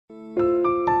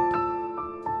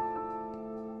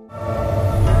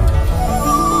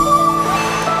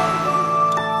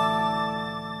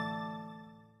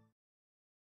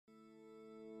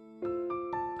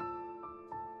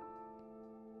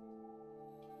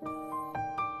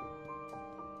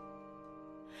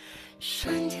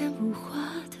山间无花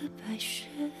的白雪，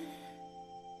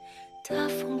大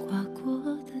风刮过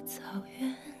的草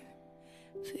原，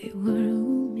飞蛾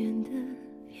入眠的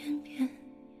翩翩，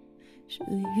是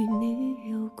与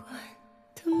你有关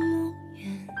的梦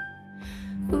魇。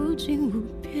无尽无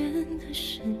边的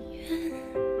深渊，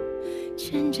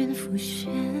渐渐浮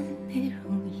现你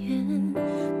容颜，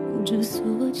不知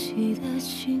所起的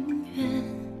情缘，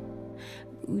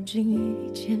不经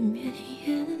意间绵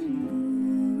延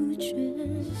不绝。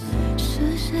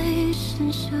是谁一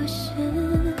声下线，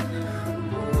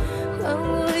还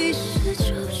我一世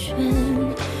周全？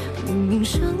明明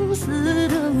生死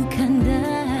都看淡，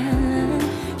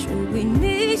却为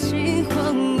你心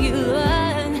慌意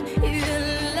乱。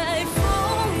原来风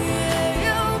月有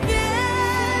变，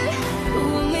我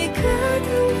每个等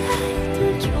待的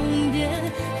终点，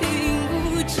并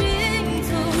无尽头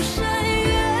山岳，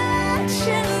千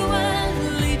万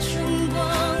里春光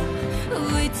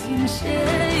未停歇。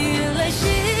原来星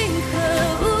河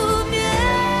无边，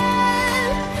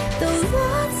都落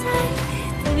在你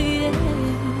的眼，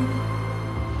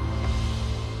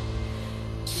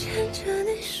牵着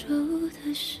你手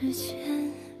的时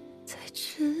间才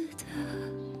值得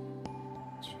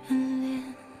眷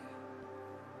恋。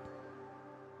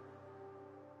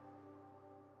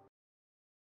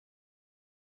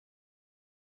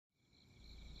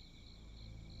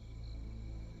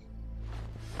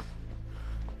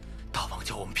大王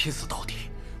叫我们拼死到底，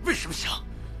为什么降？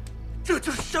这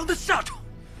就是降的下场。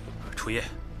楚叶，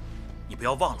你不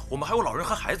要忘了，我们还有老人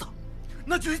和孩子，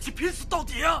那就一起拼死到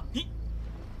底啊！你，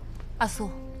阿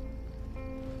苏，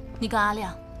你跟阿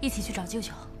亮一起去找舅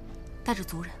舅，带着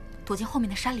族人躲进后面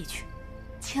的山里去，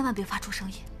千万别发出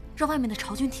声音，让外面的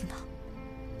朝军听到。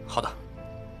好的。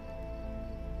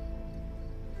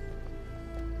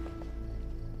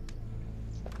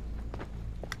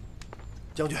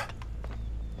将军，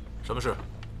什么事？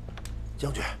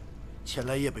将军，前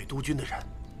来叶北督军的人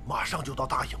马上就到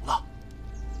大营了，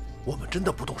我们真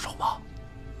的不动手吗？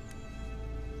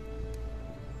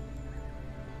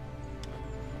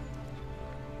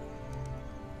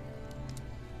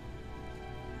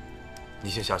你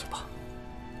先下去吧。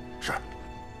是。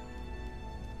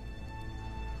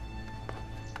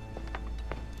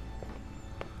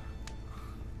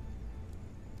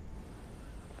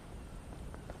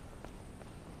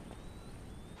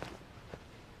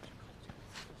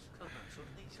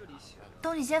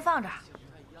东西先放这儿，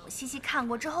我细细看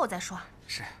过之后再说。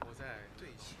是。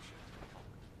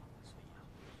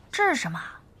这是什么？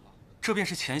这便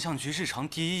是前相局日常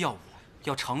第一要务，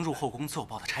要常入后宫奏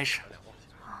报的差事。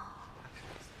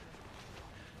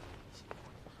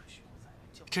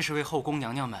这是为后宫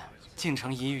娘娘们进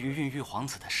城宜于孕育皇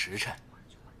子的时辰。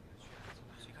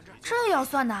这要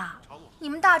算的？你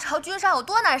们大朝军上有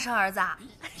多难生儿子啊？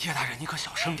叶大人，你可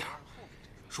小声点儿。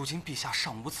如今陛下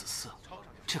尚无子嗣，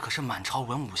这可是满朝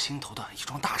文武心头的一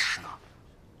桩大事呢。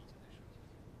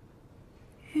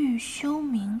彧修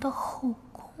明的后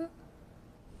宫。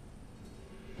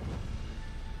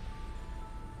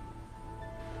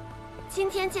今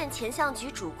天见前相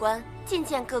局主官，觐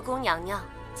见各宫娘娘。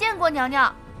见过娘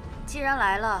娘。既然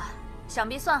来了，想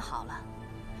必算好了，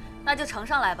那就呈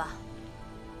上来吧。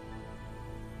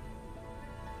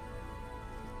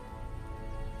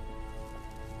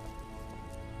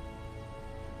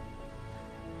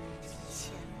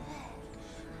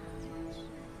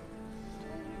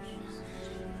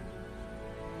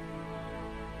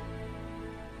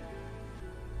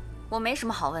我没什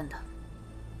么好问的，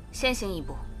先行一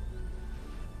步。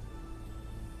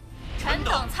臣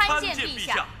等参见陛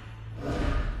下。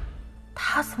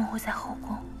他怎么会在后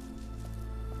宫？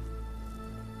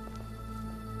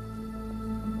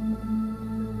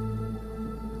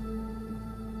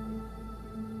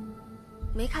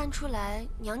没看出来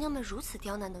娘娘们如此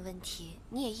刁难的问题，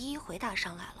你也一一回答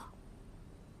上来了。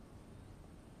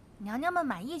娘娘们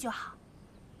满意就好，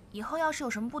以后要是有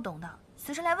什么不懂的，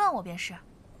随时来问我便是。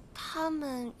他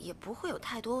们也不会有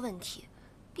太多问题，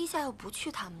陛下又不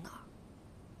去他们那儿。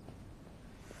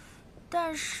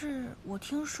但是我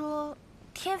听说，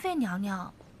天妃娘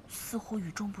娘似乎与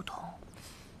众不同。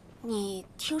你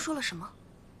听说了什么？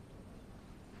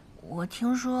我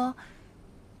听说，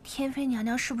天妃娘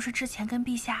娘是不是之前跟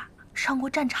陛下上过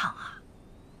战场啊？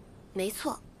没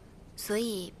错，所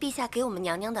以陛下给我们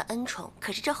娘娘的恩宠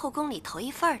可是这后宫里头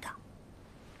一份的。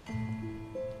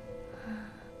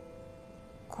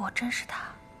果真是他，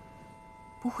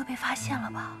不会被发现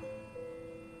了吧？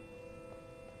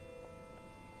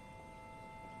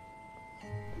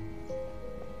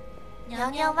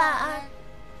娘娘万安。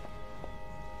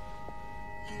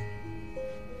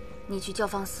你去教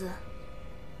坊司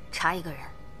查一个人。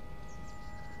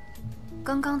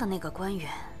刚刚的那个官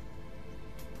员，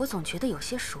我总觉得有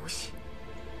些熟悉。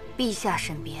陛下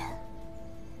身边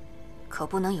可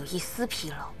不能有一丝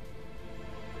纰漏。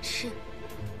是。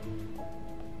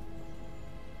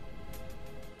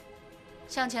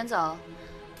向前走，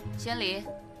先礼。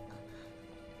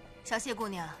小谢姑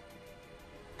娘，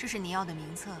这是你要的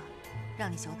名册，让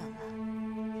你久等了。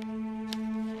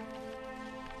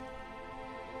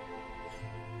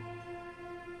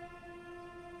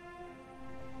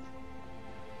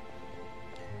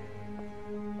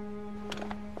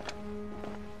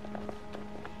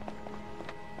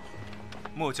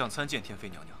末将参见天妃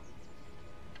娘娘。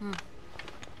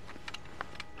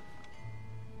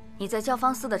你在教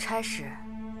坊司的差事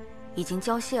已经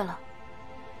交卸了？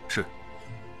是。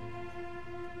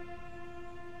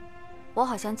我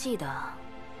好像记得，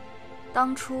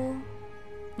当初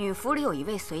女俘里有一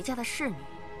位随家的侍女，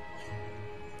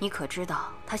你可知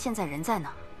道她现在人在哪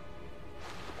儿？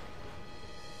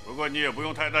不过你也不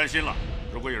用太担心了，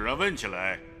如果有人问起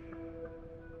来，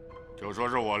就说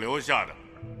是我留下的。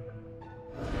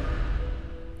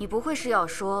你不会是要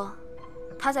说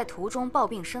她在途中暴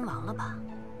病身亡了吧？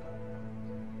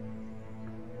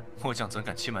末将怎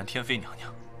敢欺瞒天妃娘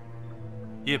娘？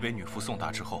夜北女俘送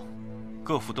达之后，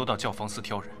各府都到教坊司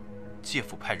挑人，介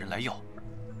府派人来要，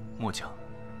末将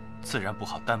自然不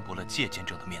好担薄了介见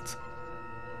证的面子。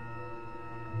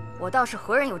我倒是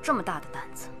何人有这么大的胆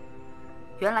子？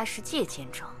原来是介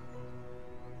见证。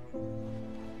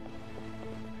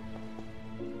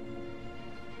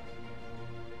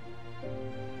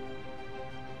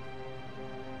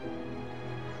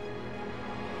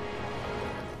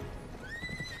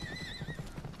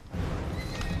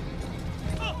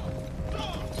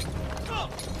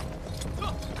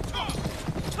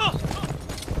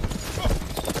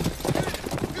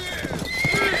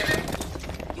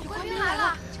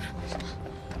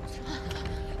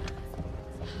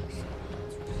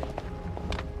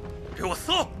给我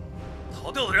搜！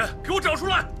逃掉的人，给我找出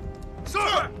来！是。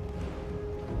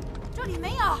这里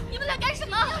没有。你们来干什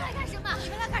么？你们来干什么？你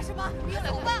们来干什么？别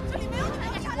走吧，这里没有你们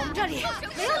要杀的。我们这里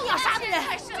没有你要杀的人。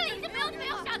这里已经没有你们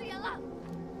要杀的人了。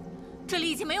这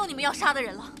里已经没有你们要杀的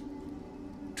人了。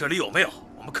这里有没有？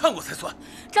我们看过才算。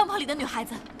帐篷里的女孩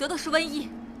子得的是瘟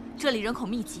疫，这里人口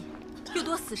密集，又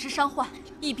多死尸伤患，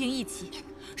一病一起，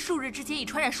数日之间已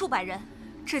传染数百人。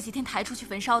这几天抬出去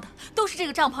焚烧的都是这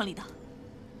个帐篷里的。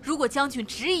如果将军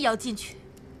执意要进去，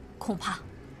恐怕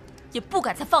也不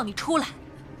敢再放你出来。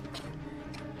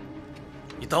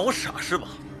你当我傻是吧？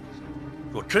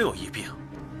若真有疫病，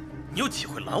你有几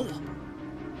会拦我？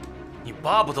你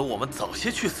巴不得我们早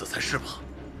些去死才是吧？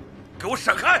给我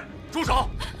闪开！住手！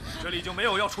这里已经没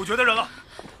有要处决的人了。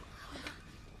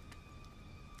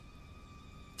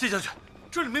季将军，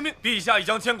这里明明……陛下已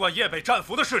将监管夜北战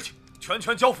俘的事情全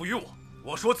权交付于我。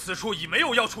我说此处已没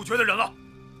有要处决的人了。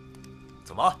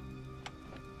怎么？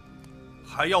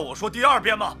还要我说第二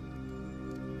遍吗？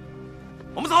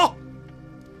我们走。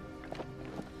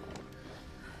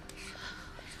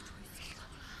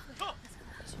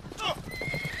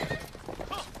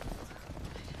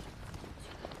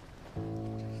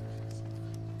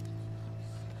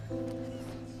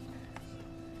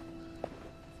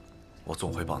我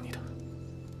总会帮你的。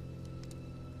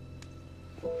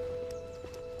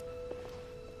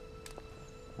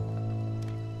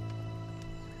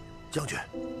将军，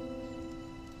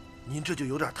您这就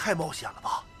有点太冒险了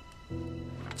吧？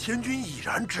前军已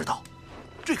然知道，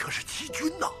这可是欺君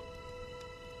呐。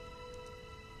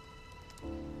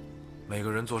每个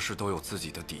人做事都有自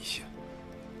己的底线。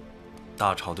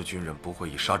大朝的军人不会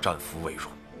以杀战俘为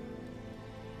荣。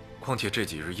况且这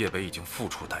几日夜北已经付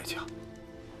出代价，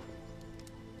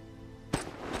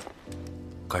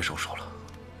该收手了。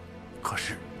可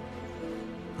是，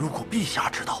如果陛下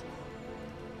知道，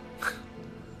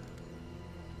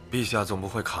陛下总不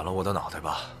会砍了我的脑袋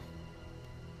吧？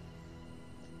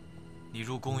你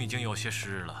入宫已经有些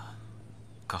时日了，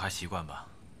可还习惯吧？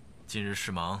近日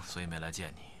事忙，所以没来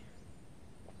见你。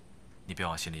你别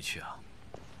往心里去啊。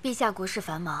陛下国事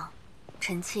繁忙，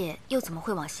臣妾又怎么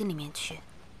会往心里面去？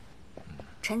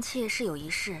臣妾是有一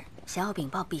事想要禀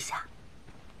报陛下。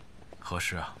何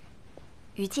事啊？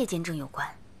与介见证有关。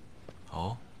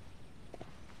哦。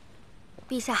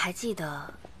陛下还记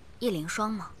得叶凌霜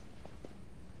吗？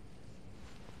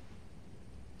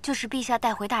就是陛下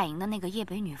带回大营的那个夜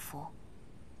北女俘。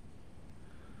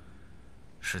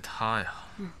是他呀。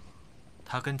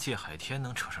他跟界海天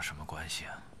能扯上什么关系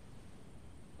啊？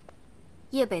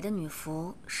叶北的女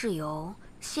俘是由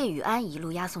谢雨安一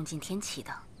路押送进天启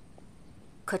的，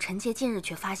可陈介近日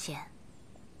却发现，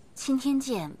钦天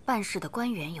监办事的官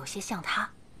员有些像他，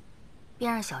便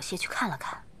让小谢去看了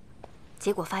看，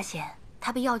结果发现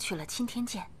他被要去了钦天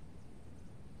监。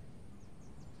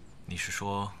你是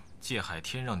说界海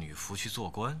天让女俘去做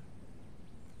官？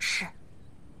是。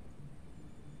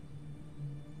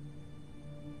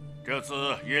这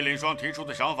次叶凌霜提出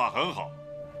的想法很好，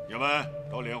你们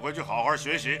都领回去好好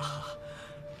学习。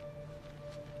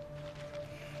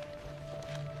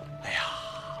哎呀，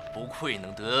不愧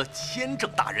能得千正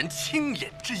大人亲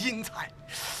眼之英才，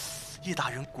叶大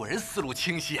人果然思路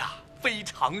清晰啊，非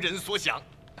常人所想。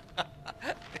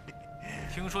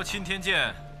听说钦天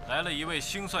监来了一位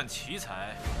星算奇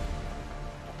才，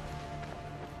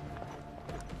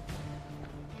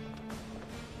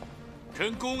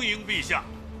臣恭迎陛下。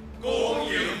恭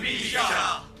迎陛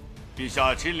下。陛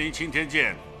下亲临钦天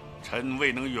监，臣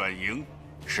未能远迎，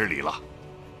失礼了。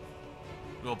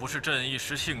若不是朕一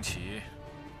时兴起，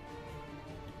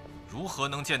如何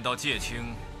能见到界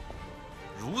卿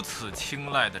如此青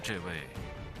睐的这位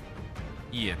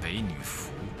叶北女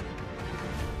俘？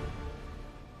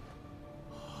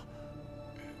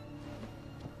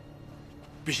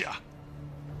陛下，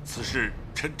此事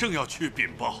臣正要去禀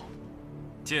报。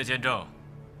界监正，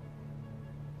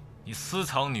你私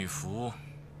藏女俘，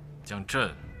将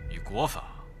朕与国法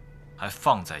还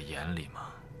放在眼里吗？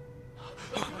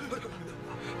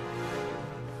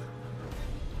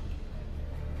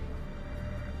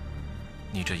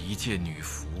你这一介女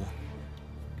俘，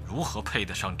如何配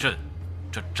得上朕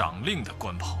这掌令的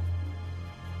官袍？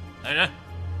来人，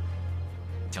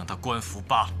将他官服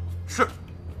扒了。是。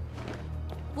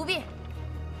不必，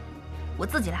我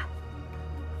自己来。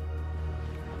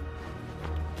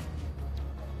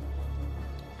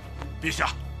陛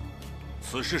下，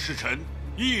此事是臣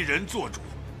一人做主，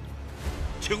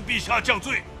请陛下降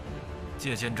罪。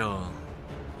界监正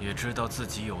也知道自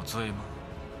己有罪吗？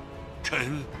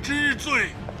臣知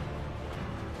罪，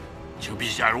请陛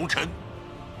下容臣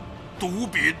读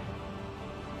禀。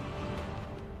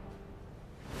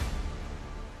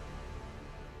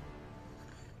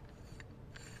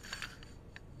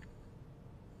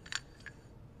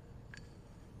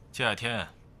界海天，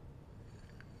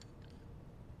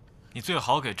你最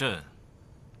好给朕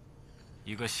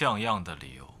一个像样的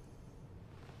理由。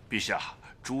陛下，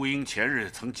朱英前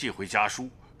日曾寄回家书，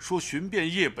说寻遍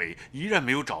叶北依然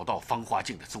没有找到芳华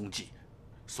镜的踪迹，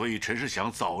所以臣是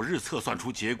想早日测算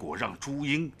出结果，让朱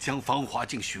英将芳华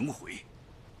镜寻回。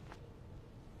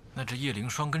那这叶凌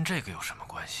霜跟这个有什么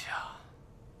关系啊？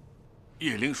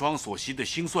叶凌霜所习的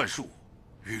星算术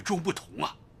与众不同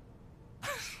啊！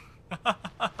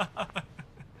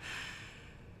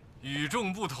与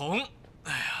众不同。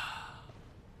哎呀，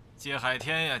界海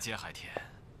天呀，界海天，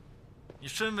你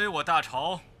身为我大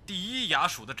朝第一衙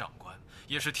署的长官，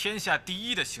也是天下第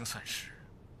一的星算师，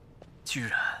居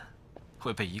然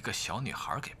会被一个小女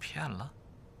孩给骗了？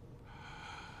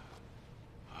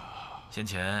先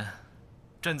前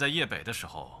朕在叶北的时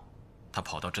候，她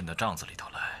跑到朕的帐子里头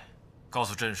来，告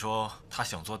诉朕说她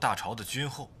想做大朝的君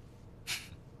后。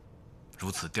如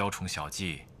此雕虫小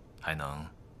技，还能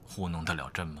糊弄得了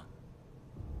朕吗？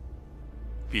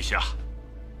陛下，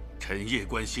臣夜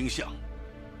观星象，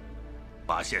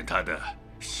发现他的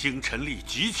星辰力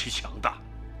极其强大，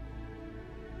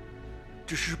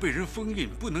只是被人封印，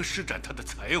不能施展他的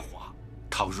才华。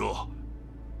倘若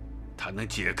他能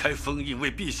解开封印，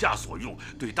为陛下所用，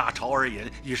对大朝而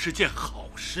言也是件好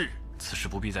事。此事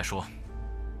不必再说。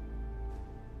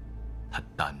他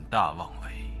胆大妄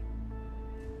为，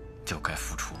就该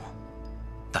付出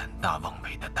胆大妄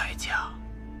为的代价。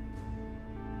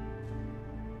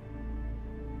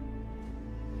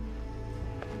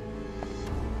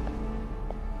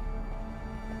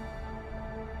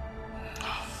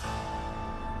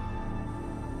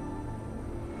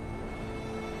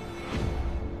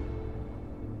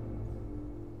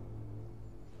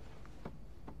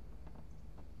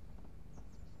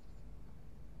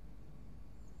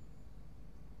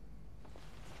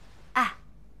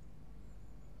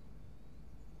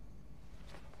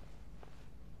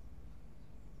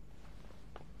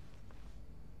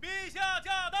陛下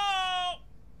驾到！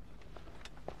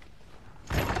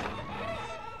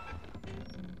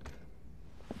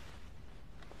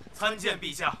参见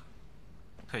陛下。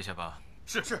退下吧。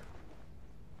是是。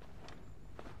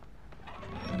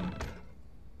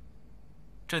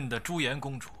朕的朱颜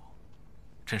公主，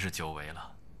真是久违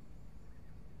了。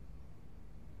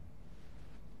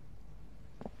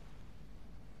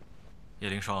叶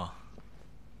凌霜，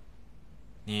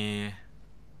你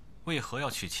为何要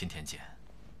去钦天监？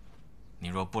你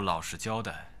若不老实交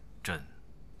代，朕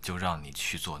就让你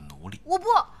去做奴隶。我不。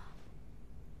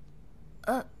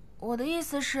我的意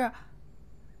思是，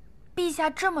陛下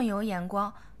这么有眼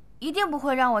光，一定不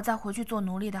会让我再回去做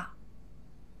奴隶的。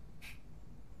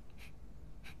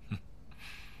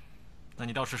那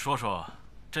你倒是说说，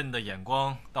朕的眼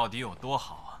光到底有多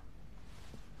好啊？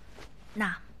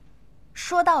那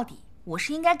说到底，我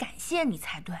是应该感谢你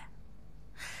才对。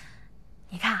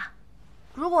你看，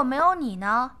如果没有你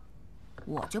呢，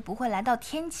我就不会来到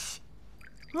天启；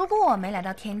如果我没来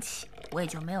到天启，我也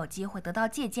就没有机会得到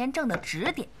戒监正的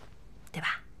指点，对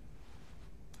吧？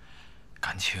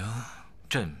感情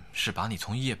朕是把你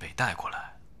从叶北带过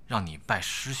来，让你拜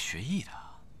师学艺的。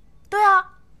对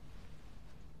啊，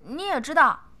你也知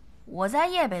道，我在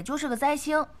叶北就是个灾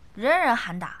星，人人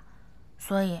喊打，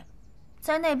所以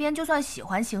在那边就算喜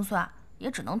欢星算，也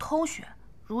只能偷学。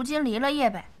如今离了叶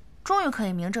北，终于可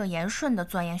以名正言顺地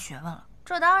钻研学问了，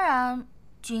这当然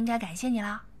就应该感谢你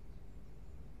啦。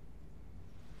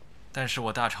但是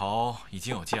我大朝已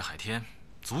经有界海天，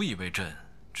足以为朕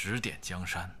指点江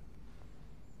山。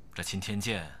这钦天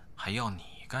监还要你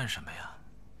干什么呀？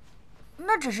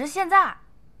那只是现在。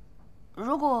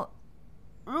如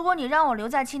果你让我留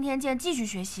在钦天监继续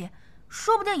学习，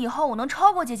说不定以后我能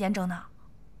超过戒监正呢。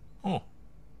哦，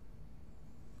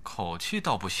口气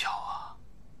倒不小啊。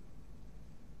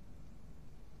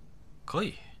可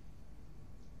以，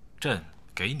朕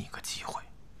给你个机会，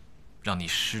让你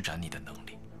施展你的能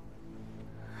力。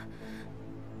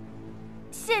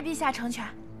谢陛下成全。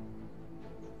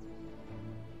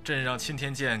朕让钦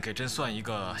天监给朕算一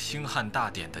个星汉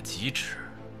大典的吉旨，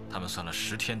他们算了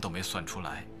10天都没算出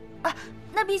来。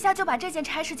那陛下就把这件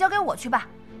差事交给我去吧，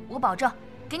我保证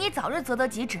给你早日择得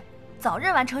吉旨，早日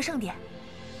完成盛典。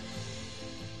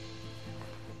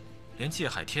连界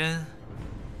海天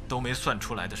都没算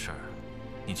出来的事儿，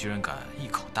你居然敢一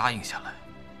口答应下来？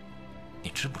你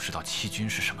知不知道欺君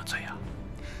是什么罪啊？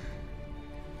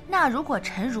那如果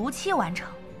臣如期完成，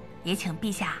也请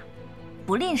陛下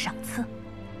不吝赏赐。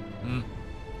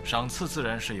赏赐自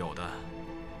然是有的，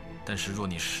但是若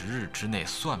你10日之内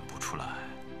算不出来，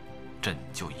朕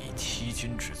就以欺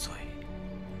君之罪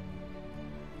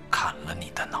砍了你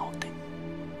的脑袋。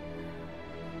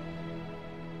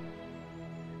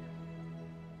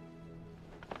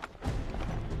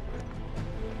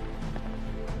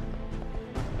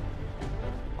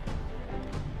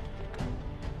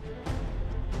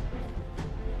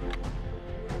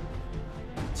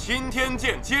钦天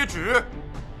监接旨。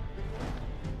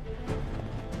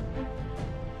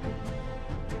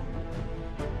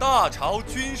大朝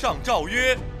君上诏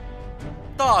曰：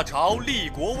大朝立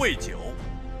国未久，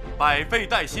百废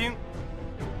待兴，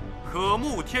渴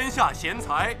慕天下贤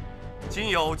才，今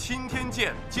有钦天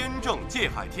监监正界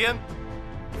海天，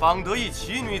访得一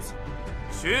奇女子，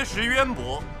学识渊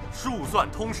博，数算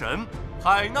通神，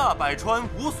海纳百川，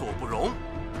无所不容，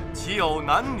岂有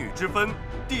男女之分，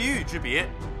地域之别？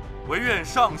唯愿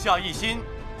上下一心，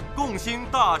共兴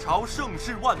大朝盛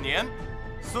世万年，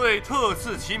遂特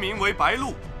赐其名为白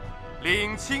鹿，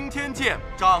领钦天监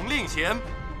掌令衔。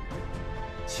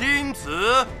钦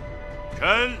此。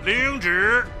臣领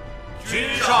旨。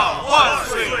君上万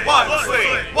岁万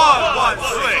岁万万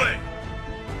岁！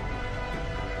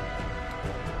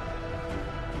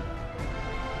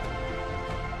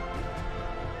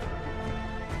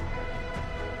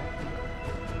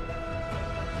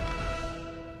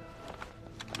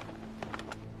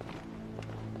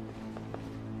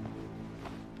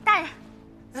大人，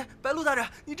白鹿大人，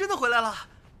你真的回来了？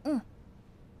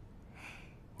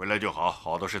回来就好，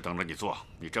好多事等着你做。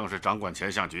你正式掌管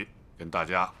前项局，跟大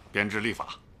家编制立法。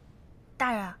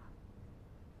大人，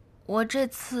我这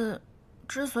次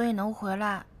之所以能回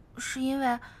来，是因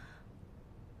为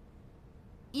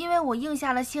我应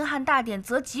下了星汉大典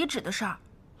择吉旨的事儿。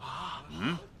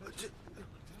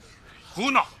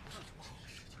胡闹！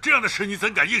这样的事你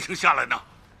怎敢应承下来呢？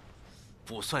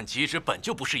卜算吉旨本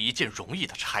就不是一件容易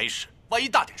的差事，万一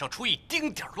大典上出一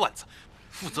丁点乱子，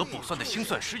负责卜算的星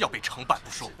算师要被惩办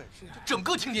不说，整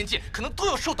个钦天监可能都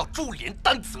要受到株连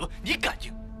担责。你敢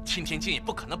应？钦天监也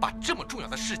不可能把这么重要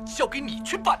的事交给你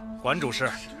去办。管主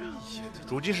事，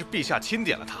如今是陛下钦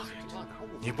点了他，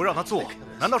你不让他做，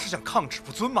难道是想抗旨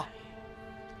不遵吗？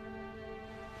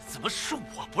怎么是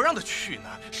我不让他去呢？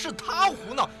是他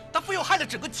胡闹，他非要害了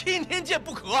整个钦天监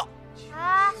不可。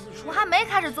我还没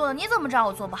开始做呢，你怎么知道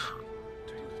我做不好？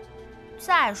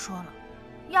再说了，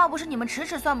要不是你们迟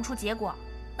迟算不出结果，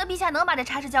那陛下能把这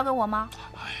差事交给我吗？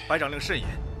白掌令慎言，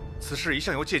此事一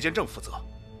向由戒监正负责，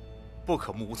不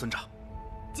可目无尊长。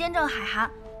监正海涵，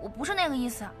我不是那个意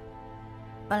思。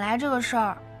本来这个事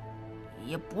儿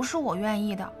也不是我愿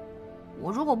意的，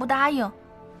我如果不答应，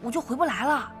我就回不来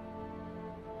了。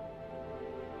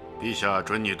陛下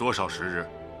准你多少时日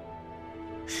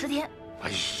？10天。哎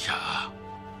呀，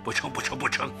不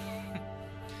成！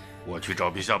我去找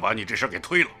陛下把你这事儿给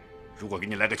推了。如果给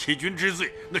你来个欺君之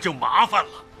罪，那就麻烦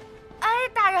了。哎，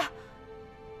大人，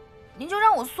您就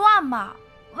让我算吧，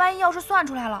万一要是算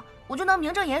出来了，我就能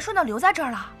名正言顺地留在这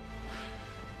儿了。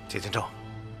接见正，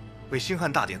为星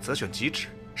汉大典择选吉旨，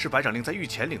是白长令在御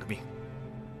前领的命，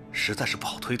实在是不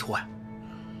好推脱呀。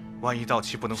万一到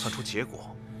期不能算出结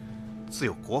果，自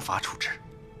有国法处置。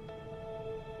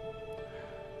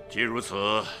既如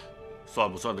此，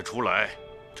算不算得出来，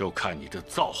就看你的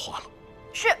造化了。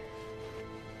是，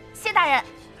谢大人。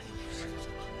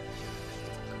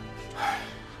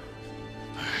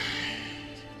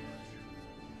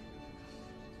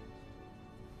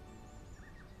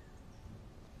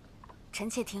臣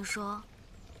妾听说，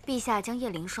陛下将叶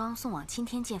凌霜送往钦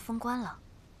天监封官了。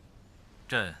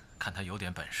朕看他有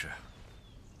点本事，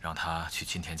让他去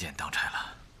钦天监当差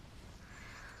了。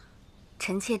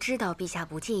臣妾知道陛下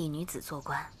不介意女子做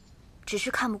官，只是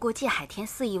看不过界海天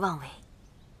肆意妄为。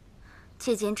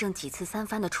界监正几次三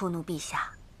番地触怒陛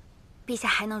下，陛下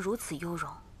还能如此优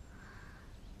容，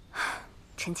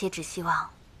臣妾只希望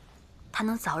他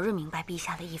能早日明白陛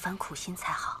下的一番苦心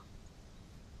才好。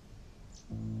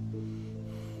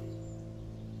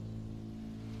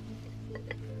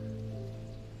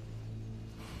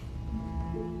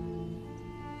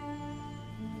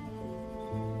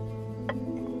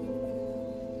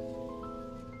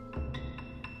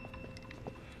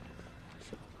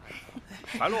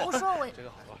白鹿，我说我这个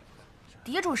好吧。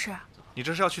狄主事，你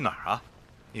这是要去哪儿啊？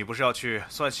你不是要去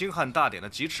算星汉大典的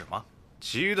吉旨吗？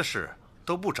其余的事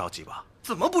都不着急吧？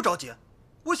怎么不着急？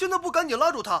我现在不赶紧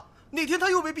拉住他，哪天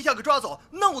他又被陛下给抓走，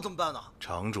那我怎么办呢？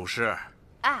程主事，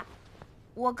哎，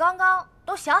我刚刚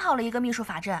都想好了一个秘术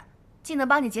法阵，既能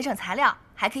帮你节省材料，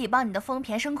还可以帮你的风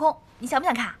田升空。你想不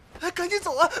想看？哎，赶紧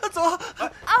走啊，走！啊，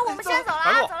我们先走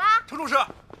了，走了。程主事，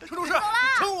走了。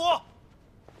程武。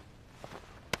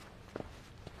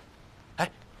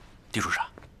狄主事，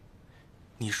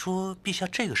你说陛下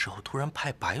这个时候突然派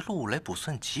白鹿来卜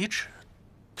算吉旨，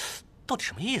到底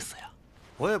什么意思呀？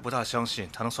我也不大相信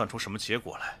他能算出什么结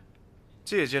果来。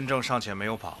界监正尚且没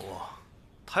有把握，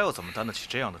他又怎么担得起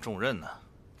这样的重任呢？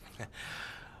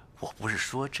我不是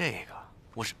说这个，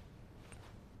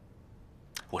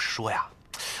我是说呀，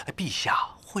陛下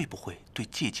会不会对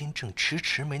界监正迟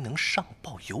迟没能上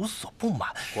报有所不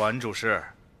满？管主事，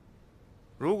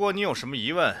如果你有什么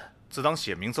疑问，自当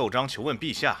写明奏章求问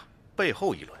陛下，背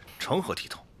后议论，成何体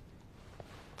统？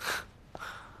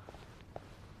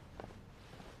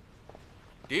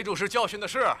狄主事教训的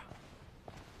是。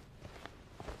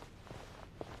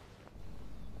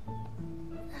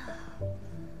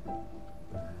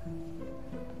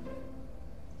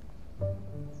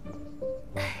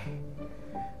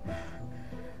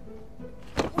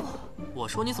我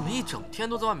说你怎么一整天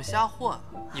都在外面瞎混？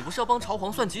你不是要帮朝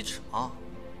皇算吉旨吗？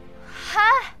嗨，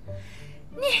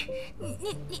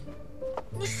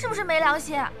你是不是没良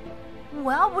心？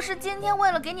我要不是今天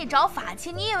为了给你找法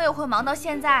器，你以为我会忙到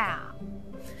现在啊？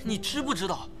你知不知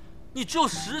道，你只有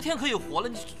10天可以活了？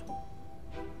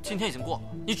今天已经过了，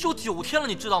你只有9天了，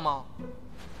你知道吗？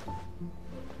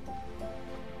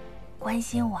关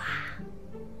心我啊？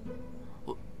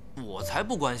我才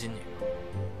不关心你呢！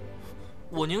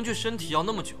我凝聚身体要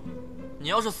那么久，你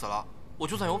要是死了，我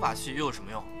就算有法器又有什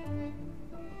么用？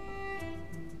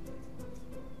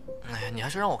哎呀，你还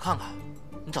是让我看看，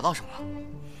你找到什么了？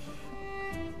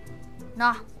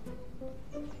那，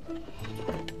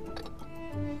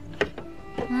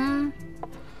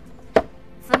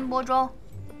分拨中，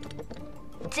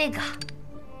这个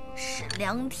是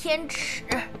量天尺，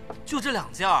就这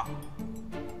2件。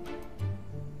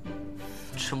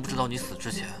真不知道你死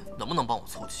之前能不能帮我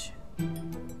凑齐。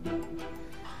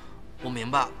我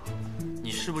明白了，你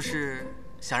是不是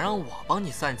想让我帮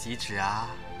你算吉旨啊？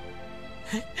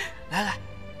来，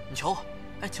你求我，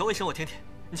哎，求我一声我听听，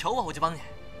你求我，我就帮你。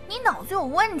你脑子有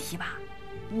问题吧？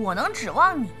我能指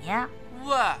望你？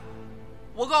喂，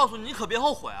我告诉你，你可别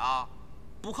后悔啊！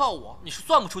不靠我，你是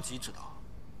算不出吉旨的。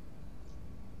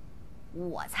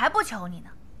我才不求你呢！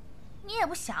你也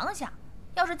不想想，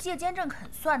要是界监正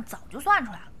肯算，早就算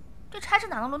出来了。这差事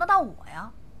哪能轮得到我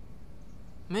呀？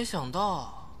没想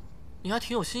到你还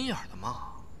挺有心眼的嘛。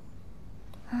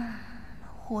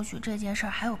或许这件事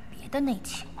还有别的内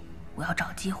情，我要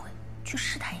找机会去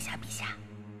试探一下陛下。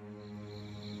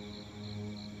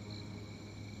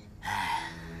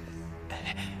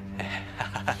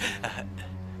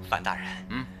范大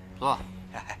人，坐。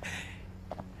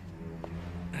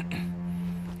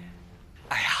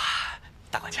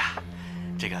大管家，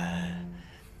这个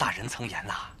大人曾言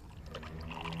呐，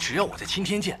只要我在钦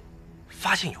天监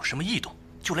发现有什么异动，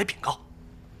就来禀告。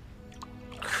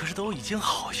可是都已经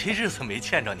好些日子没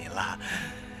见着您了。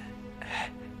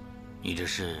你这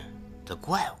是在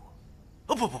怪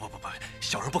我？哦不，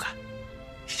小人不敢，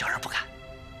小人不敢。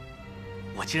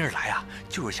我今日来啊，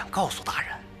就是想告诉大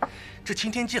人，这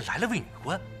钦天监来了位女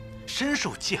官，深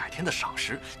受季海天的赏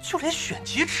识，就连选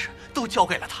集旨都交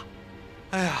给了他。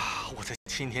哎呀，我在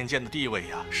钦天监的地位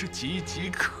呀，是岌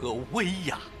岌可危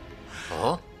呀。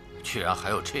哦，居然还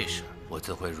有这事，我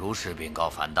自会如实禀告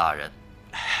樊大人。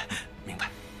明白，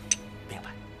明白。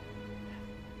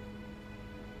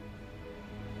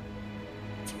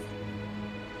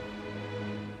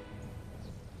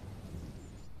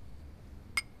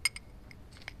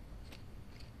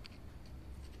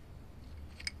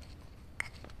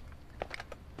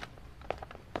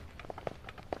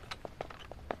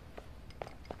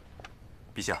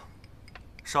陛下，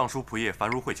尚书仆射樊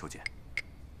如慧求见。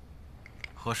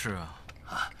何事啊？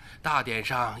大典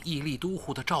上义利都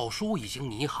护的诏书已经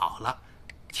拟好了，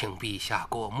请陛下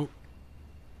过目。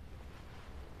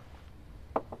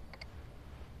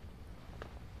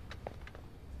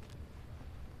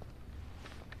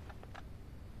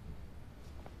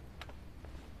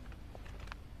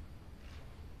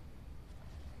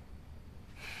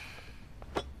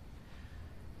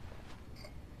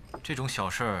这种小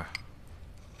事儿，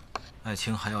爱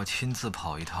卿还要亲自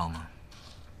跑一趟吗？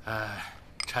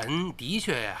臣的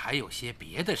确还有些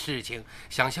别的事情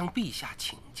想向陛下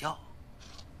请教。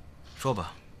说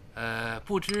吧。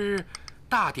不知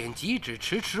大典吉旨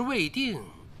迟迟未定，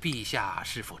陛下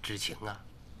是否知情啊？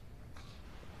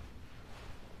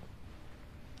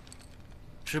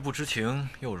知不知情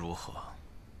又如何？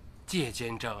介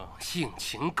监正性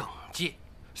情耿介，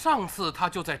上次他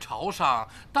就在朝上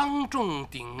当众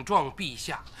顶撞陛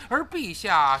下，而陛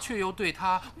下却又对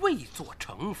他未作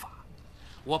惩罚。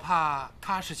我怕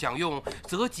他是想用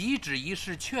择吉旨一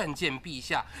事劝谏陛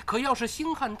下，可要是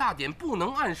兴汉大典不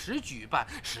能按时举办，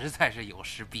实在是有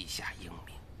失陛下英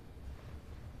明。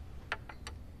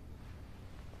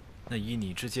那依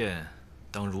你之见，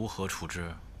当如何处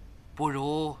置？不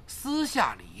如私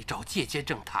下里找介监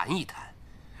正谈一谈，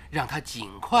让他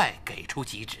尽快给出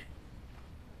吉旨。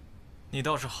你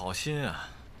倒是好心啊。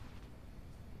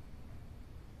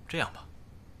这样吧，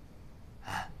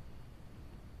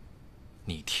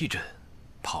你替朕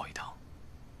跑一趟。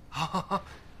好，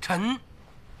臣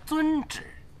遵旨。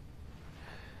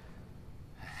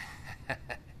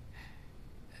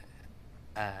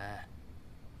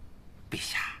陛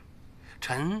下，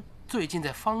臣最近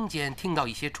在坊间听到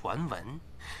一些传闻，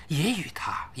也与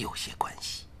他有些关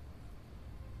系。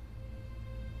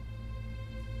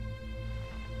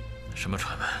什么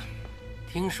传闻？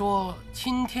听说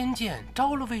钦天监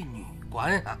招了位女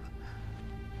官啊。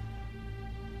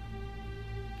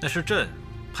那是朕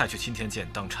派去钦天监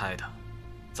当差的，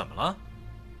怎么了？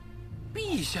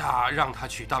陛下让他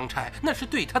去当差，那是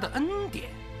对他的恩典。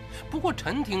不过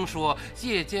臣听说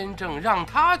介监正让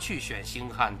他去选兴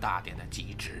汉大典的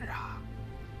吉旨啊。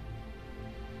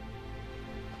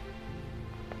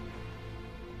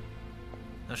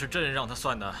那是朕让他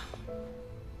算的，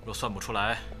若算不出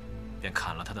来，便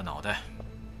砍了他的脑袋。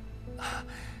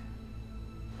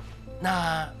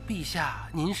那陛下，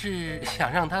您是想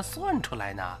让他算出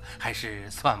来呢，还是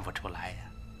算不出来呀？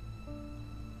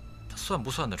他算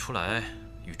不算得出来，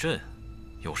与朕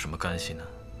有什么干系呢？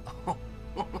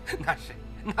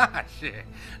那是，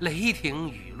雷霆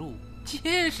雨露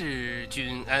皆是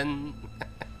君恩。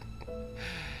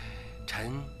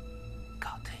臣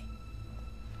告退。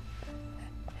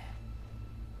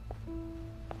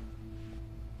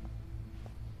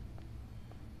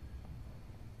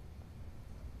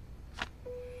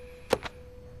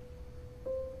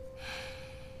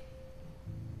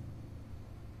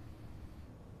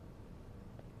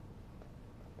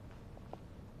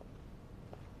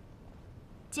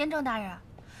监正大人，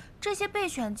这些备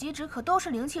选吉旨可都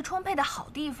是灵气充沛的好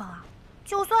地方啊，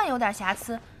就算有点瑕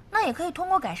疵，那也可以通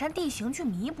过改善地形去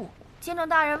弥补。监正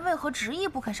大人为何执意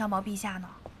不肯上报陛下呢？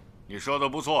你说的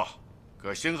不错，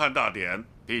可兴汉大典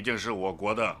毕竟是我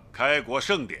国的开国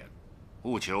盛典，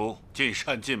务求尽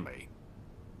善尽美。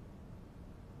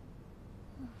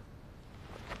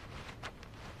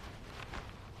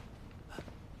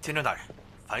监正大人，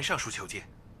樊尚书求见。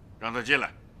让他进来。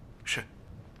是。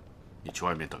你去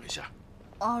外面等一下。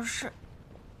哦，是。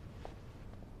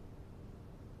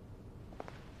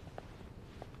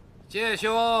介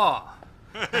兄，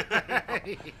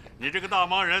你这个大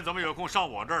忙人怎么有空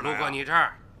上我这儿来？路过你这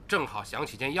儿，正好想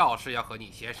起件要事要和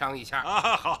你协商一下。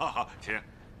好，请。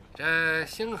这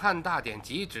星汉大典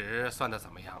急旨算得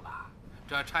怎么样了？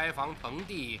这拆房腾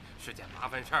地是件麻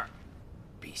烦事儿，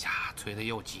陛下催得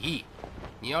又急。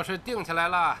你要是定下来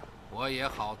了，我也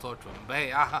好做准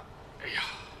备啊。哎呀，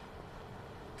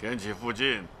天启附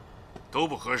近都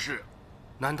不合适。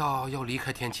难道要离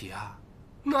开天启啊？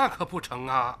那可不成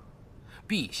啊！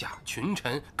陛下、群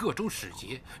臣、各州使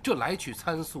节，这来去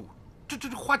参宿，这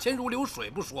花钱如流水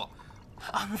不说，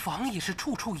安防也是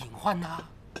处处隐患呐。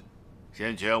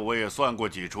先前我也算过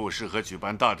几处适合举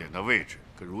办大典的位置，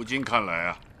可如今看来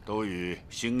啊，都与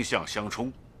星象相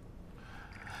冲。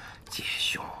姐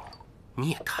兄，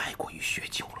你也太过于学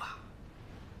究了，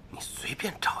你随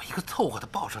便找一个凑合的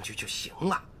报上去就行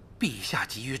了。陛下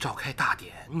急于召开大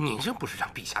典，你这不是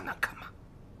让陛下难堪吗？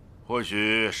或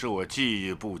许是我技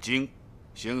艺不精，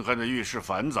星汉的遇事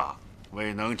繁杂，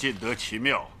未能尽得其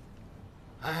妙。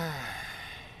唉，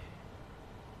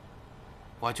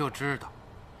我就知道，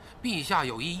陛下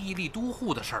有一屹立都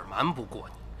护的事儿瞒不过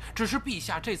你。只是陛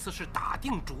下这次是打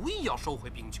定主意要收回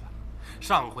兵权了。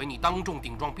上回你当众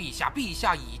顶撞陛下，陛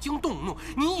下已经动怒，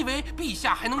你以为陛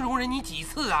下还能容忍你几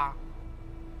次啊？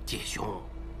姐兄，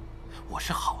我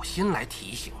是好心来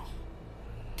提醒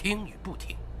你，听与不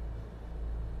听，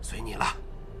随你了。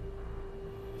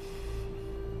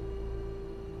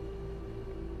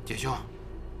姐兄，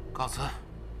告辞。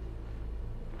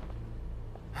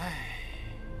唉。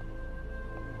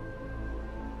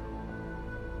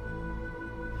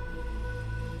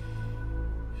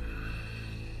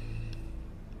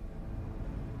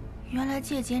原来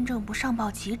戒监正不上报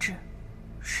急旨，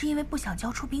是因为不想交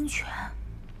出兵权。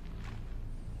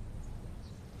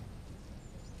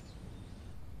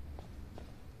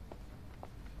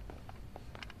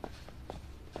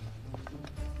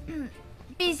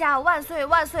陛下万岁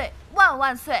万岁万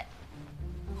万岁！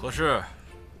何事？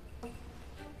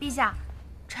陛下，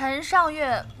臣上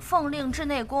月奉令至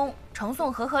内宫呈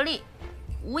送和合历，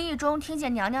无意中听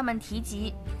见娘娘们提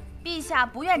及，陛下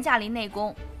不愿驾临内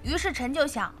宫，于是臣就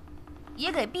想，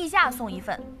也给陛下送一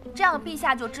份，这样陛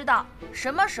下就知道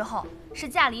什么时候是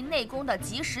驾临内宫的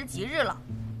吉时吉日了。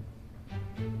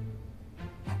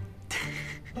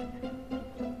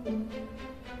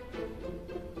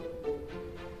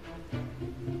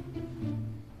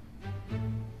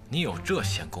你有这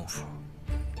闲工夫？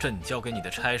朕交给你的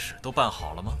差事都办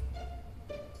好了吗？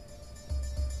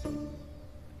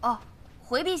哦，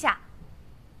回陛下，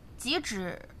急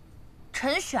旨，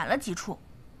臣选了几处，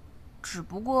只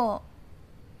不过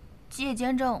戒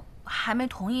监正还没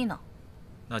同意呢。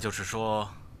那就是说，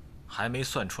还没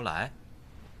算出来。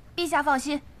陛下放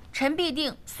心，臣必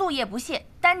定夙夜不懈，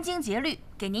殚精竭虑，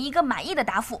给您一个满意的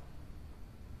答复。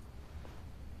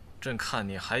朕看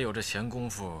你还有这闲工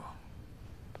夫，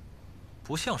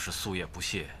不像是夙夜不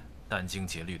懈、殚精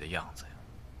竭虑的样子呀。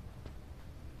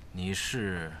你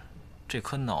是这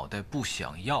颗脑袋不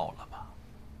想要了吧？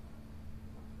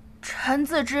臣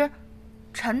自知，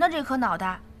臣的这颗脑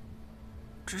袋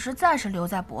只是暂时留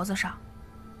在脖子上。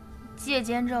戒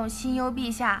监正心忧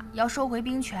陛下要收回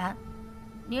兵权，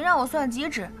您让我算急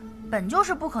旨，本就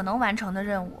是不可能完成的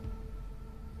任务。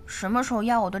什么时候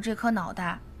要我的这颗脑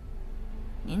袋，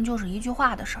您就是一句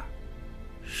话的事儿。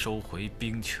收回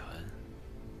兵权，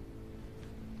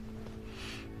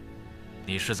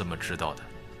你是怎么知道的？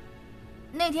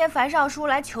那天樊尚书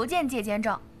来求见戒监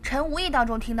正，臣无意当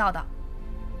中听到的。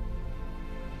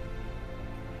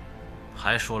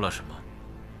还说了什么？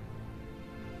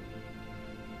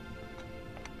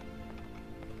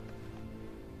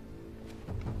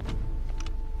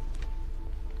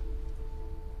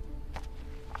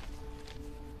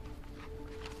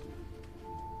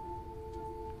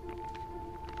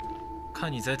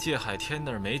看你在界海天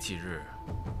那儿没几日，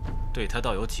对他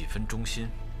倒有几分忠心。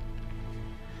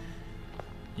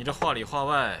你这话里话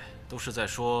外都是在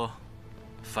说，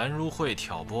樊如慧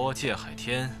挑拨界海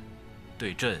天，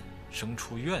对朕生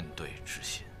出怨怼之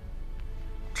心。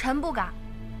臣不敢。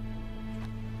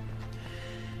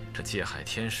这界海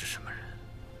天是什么人？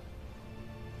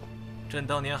朕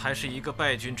当年还是一个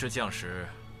败军之将时，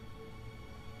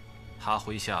他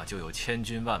麾下就有千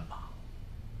军万马。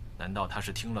难道他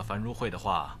是听了樊如慧的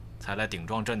话才来顶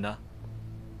撞朕的？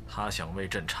他想为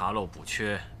朕查漏补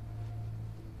缺，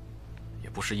也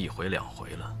不是一回两回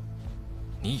了。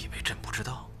你以为朕不知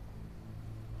道？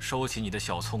收起你的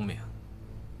小聪明，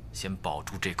先保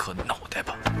住这颗脑袋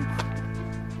吧。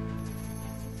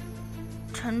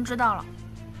臣知道了。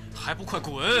还不快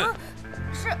滚！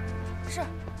是。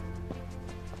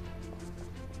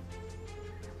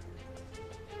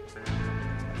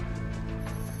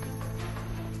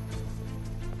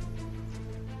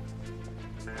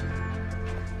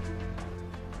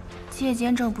戒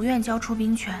监正不愿交出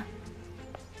兵权，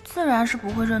自然是不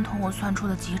会认同我算出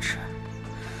的极值。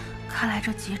看来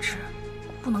这极值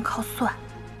不能靠算，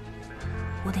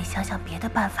我得想想别的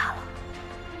办法了。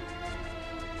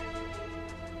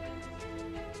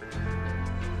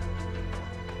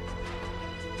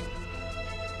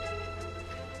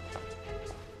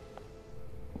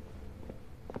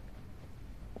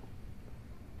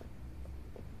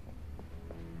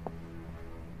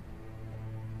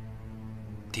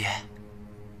爹，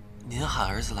您喊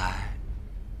儿子来，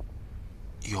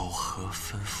有何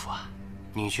吩咐啊？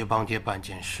你去帮爹办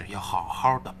件事，要好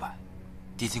好的办。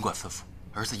爹尽管吩咐，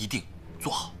儿子一定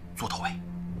做好做到位。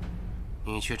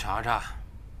你去查查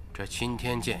这钦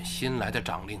天监新来的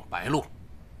长令白鹿，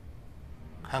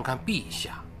看看陛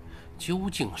下究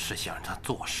竟是想让他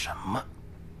做什么。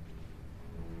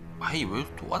我还以为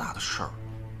多大的事儿，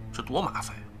这多麻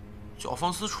烦呀！教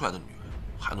坊司出来的女人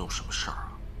还能有什么事儿啊？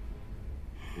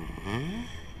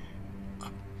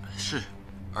是，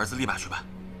儿子立马去办。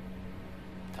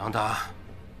等等，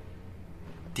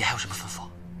爹还有什么吩咐？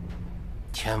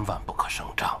千万不可声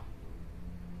张。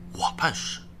我办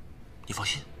事，你放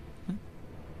心。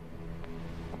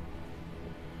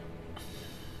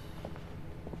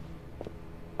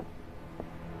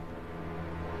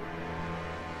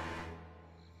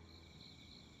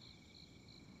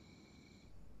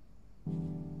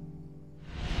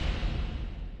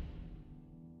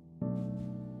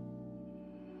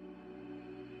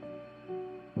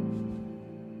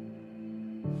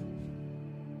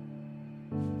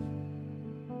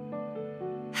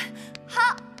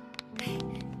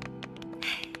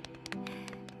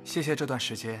谢谢这段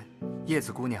时间叶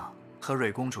子姑娘和蕊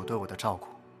公主对我的照顾。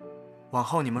往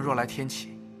后你们若来天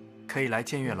启，可以来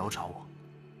监狱楼找我。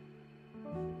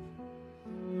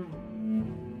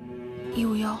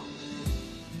151，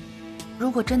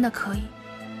如果真的可以，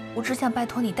我只想拜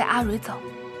托你带阿蕊走。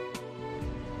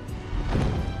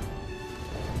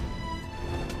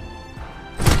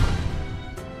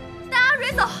带阿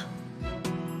蕊走！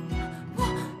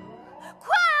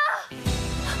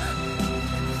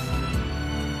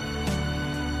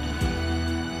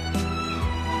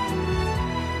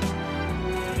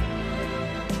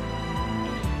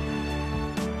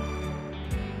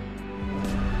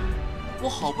我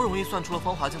好不容易算出了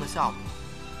芳华镜的下落，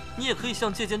你也可以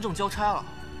向借监正交差了，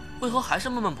为何还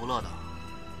是闷闷不乐的？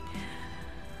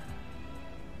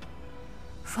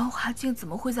芳华镜怎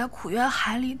么会在苦冤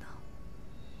海里呢？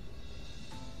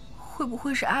会不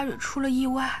会是阿蕊出了意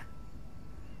外？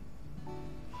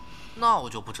那我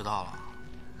就不知道了，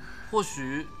或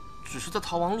许只是在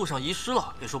逃亡路上遗失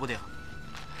了，也说不定。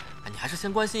哎，你还是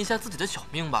先关心一下自己的小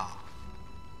命吧。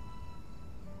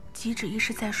即旨一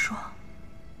事再说。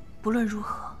不论如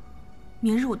何，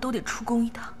明日我都得出宫一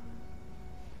趟。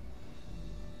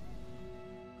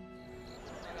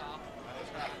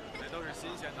这都是新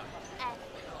鲜的。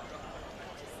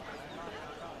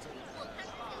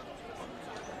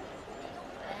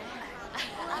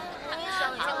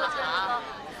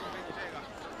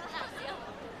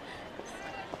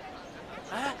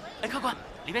哎，客官，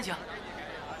里边请，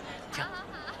请。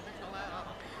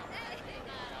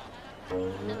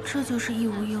这就是易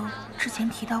无忧之前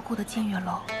提到过的监狱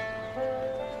楼。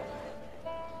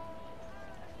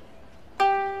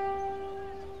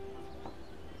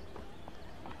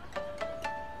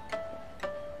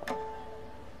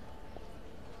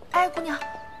哎，姑娘，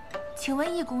请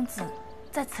问易公子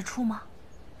在此处吗？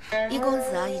易公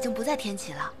子啊，已经不在天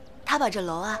启了，他把这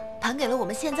楼啊盘给了我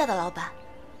们现在的老板。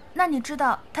那你知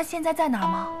道他现在在哪儿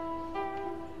吗？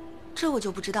这我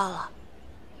就不知道了。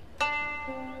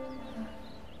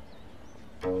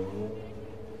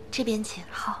这边请。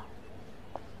好。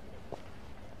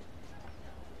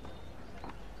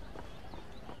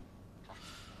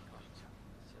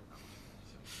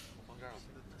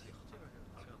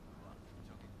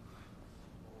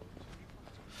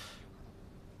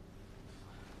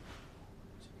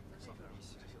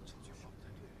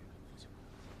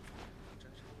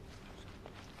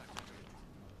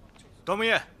端木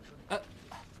叶，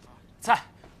在。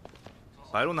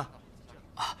白鹿呢？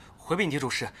回禀狄主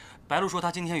事，白鹿说他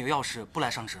今天有要事，不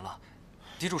来上职了。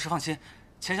狄主事放心，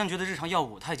钱相诀的日常要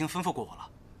务他已经吩咐过我了，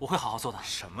我会好好做的。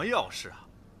什么要事啊？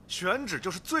选旨就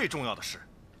是最重要的事，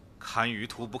看舆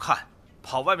图不看，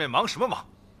跑外面忙什么忙？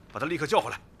把他立刻叫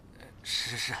回来。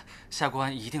是，下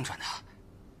官一定转达。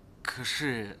可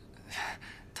是，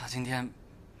他今天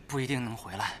不一定能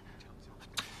回来。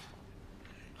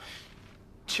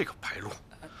这个白鹿，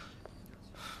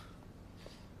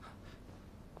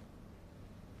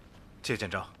借监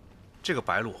正，这个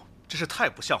白鹿真是太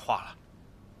不像话了。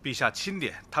陛下钦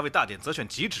点他为大典择选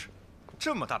吉旨，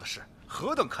这么大的事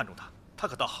何等看重他，他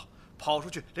可倒好，跑出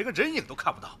去连个人影都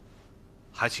看不到，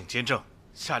还请监正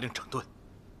下令整顿。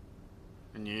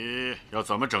你要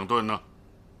怎么整顿呢？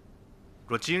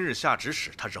若今日下旨使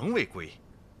他仍未归，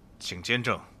请监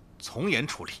正从严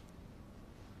处理。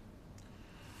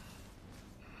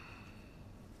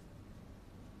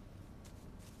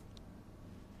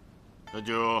那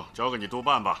就交给你督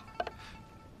办吧。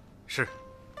是。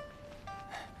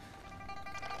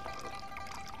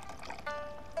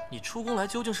你出宫来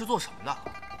究竟是做什么的？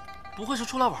不会是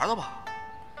出来玩的吧？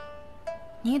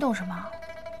你懂什么？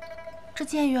这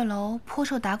建岳楼颇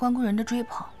受达官贵人的追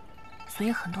捧，所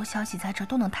以很多消息在这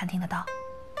都能探听得到。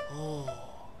哦，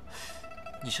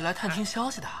你是来探听消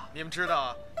息的？你们知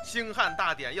道星汉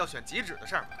大典要选吉旨的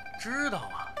事儿吗？知道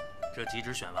啊，这吉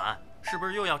旨选完，是不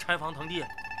是又要拆房腾地？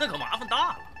那可麻烦大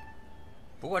了。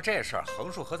不过这事儿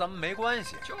横竖和咱们没关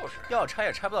系，就是要拆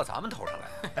也拆不到咱们头上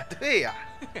来。对呀，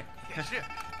也是，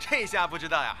这下不知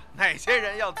道呀，哪些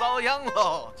人要遭殃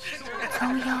喽？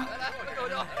遭殃？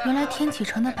原来天启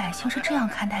城的百姓是这样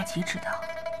看待吉旨的。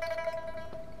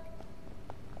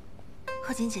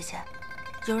贺锦姐姐，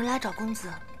有人来找公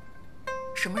子。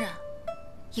什么人？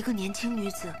一个年轻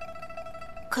女子，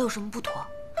可有什么不妥？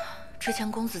之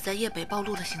前公子在夜北暴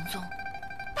露了行踪，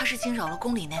怕是惊扰了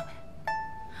宫里那位。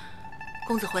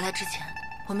公子回来之前，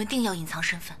我们定要隐藏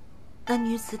身份。那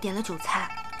女子点了酒菜，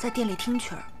在店里听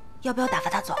曲儿，要不要打发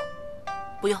她走？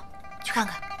不用，去看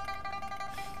看。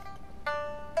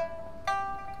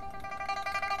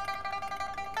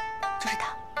就是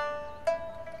她，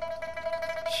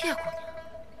叶姑娘。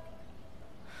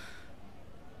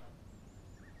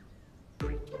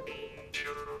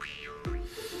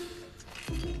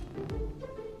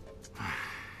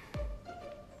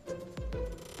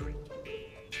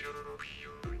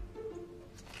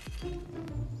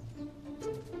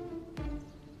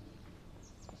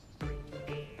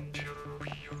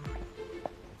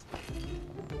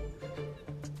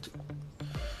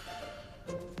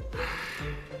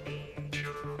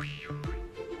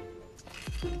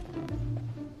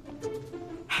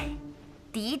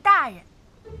狄大人，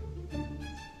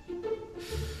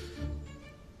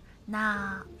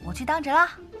那我去当值了。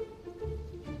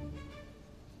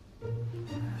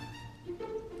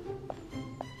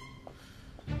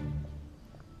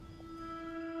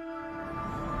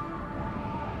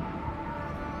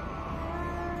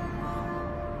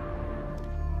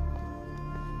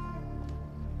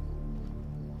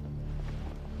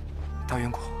大缘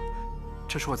果，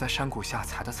这是我在山谷下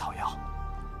采的草药，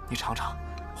你尝尝，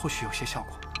或许有些效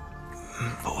果。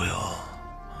不用，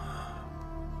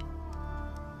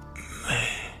没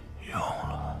用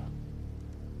了。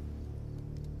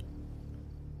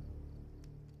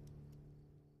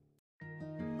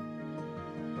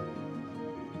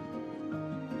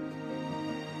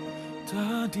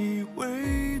大地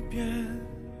未变，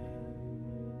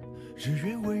日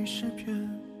月未识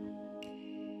变，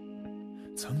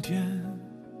苍天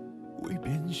未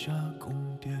变下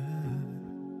宫殿。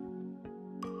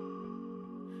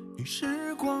以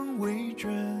时光为卷，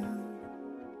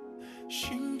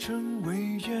星辰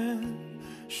为眼，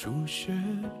书写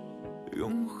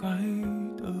永海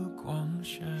的光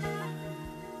线。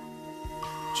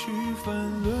去返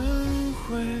轮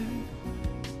回，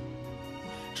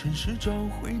尘世找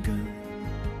慧根，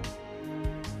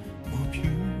磨平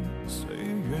岁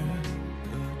月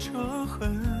的折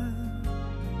痕。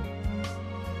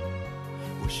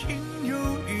我心有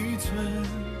一寸，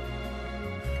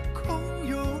空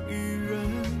有一人，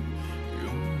永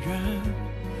远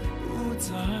不再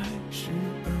是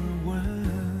耳闻。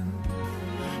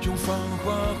用繁华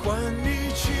换你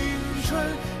青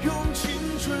春，用青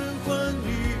春换你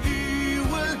一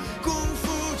吻，共赴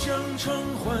疆场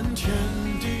换天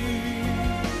地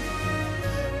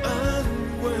安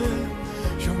稳。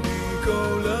用笔勾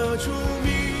勒出铭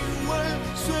文，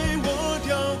随我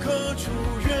雕刻出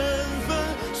缘分，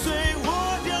随我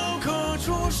雕刻出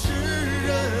诗人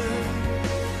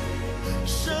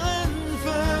身份。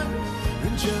人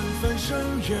间翻生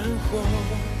烟火，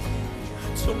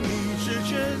从你指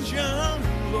尖降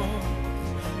落，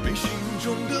被心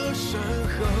中的山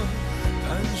河盘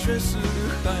旋四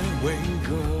海为歌。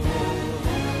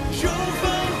用繁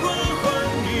华换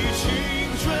你青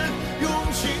春，用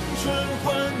青春换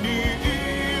你一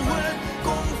吻，共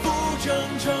赴疆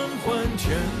场换天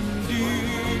地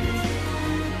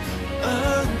安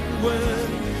稳。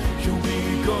用笔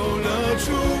勾勒出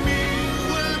铭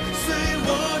文，随我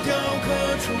雕刻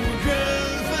出缘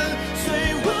分，随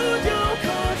我雕刻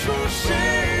出诗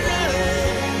人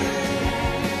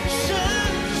身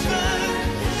份。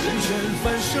人间翻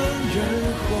生烟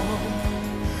火，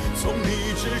从你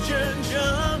指尖降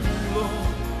落，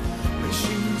被心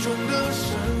中的山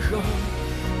河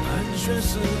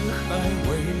还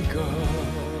未隔。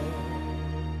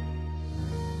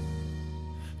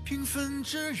平分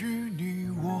之于你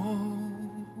我，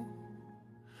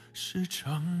是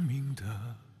长明的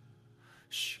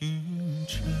星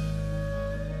辰。